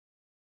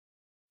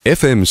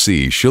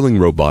FMC Schilling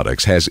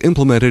Robotics has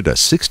implemented a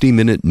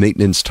 60-minute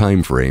maintenance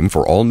time frame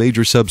for all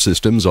major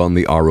subsystems on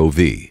the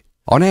ROV.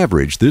 On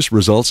average, this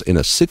results in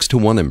a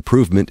 6-to-1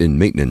 improvement in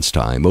maintenance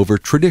time over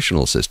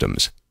traditional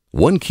systems.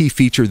 One key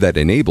feature that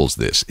enables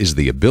this is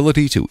the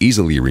ability to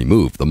easily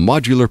remove the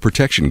modular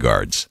protection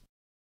guards.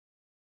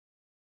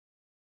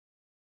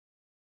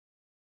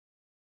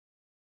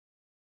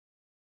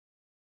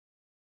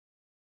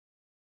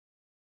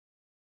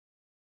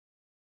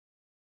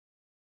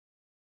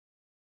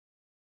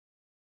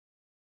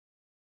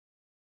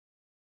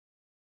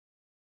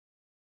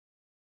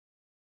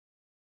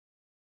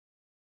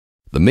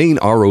 The main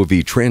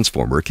ROV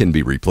transformer can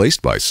be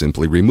replaced by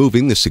simply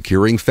removing the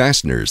securing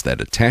fasteners that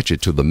attach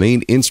it to the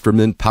main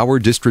instrument power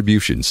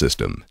distribution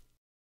system.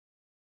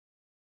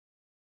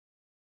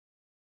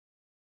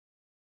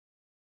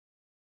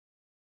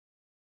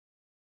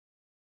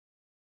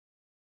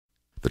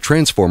 The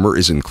transformer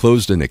is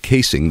enclosed in a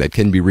casing that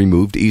can be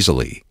removed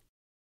easily.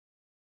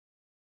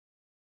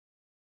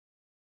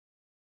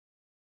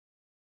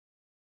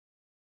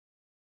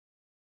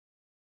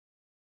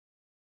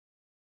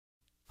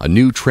 A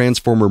new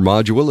transformer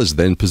module is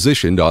then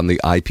positioned on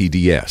the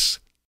IPDS.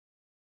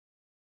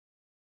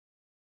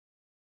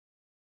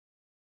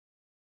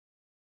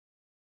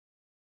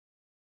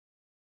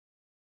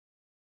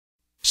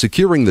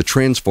 Securing the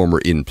transformer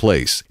in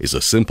place is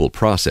a simple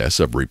process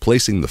of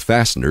replacing the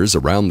fasteners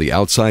around the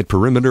outside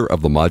perimeter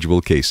of the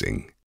module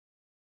casing.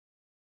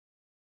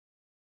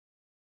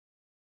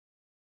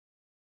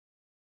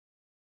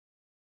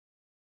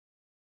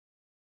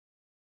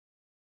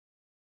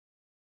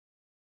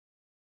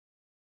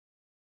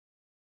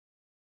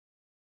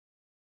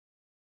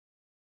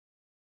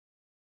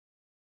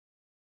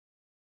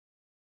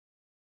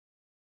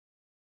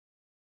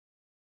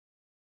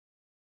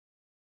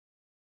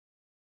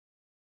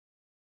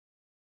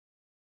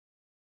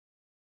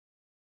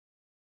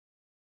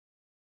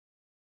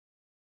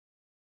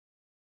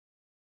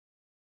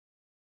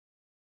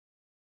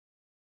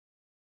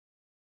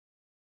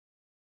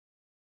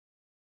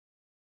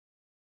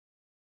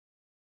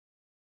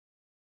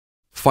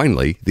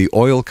 Finally, the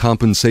oil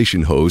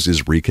compensation hose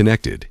is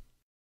reconnected.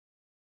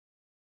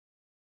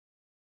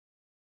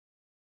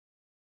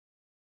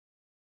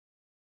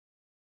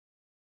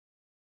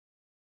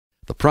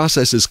 The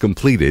process is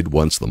completed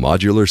once the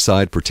modular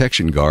side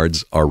protection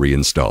guards are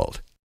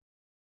reinstalled.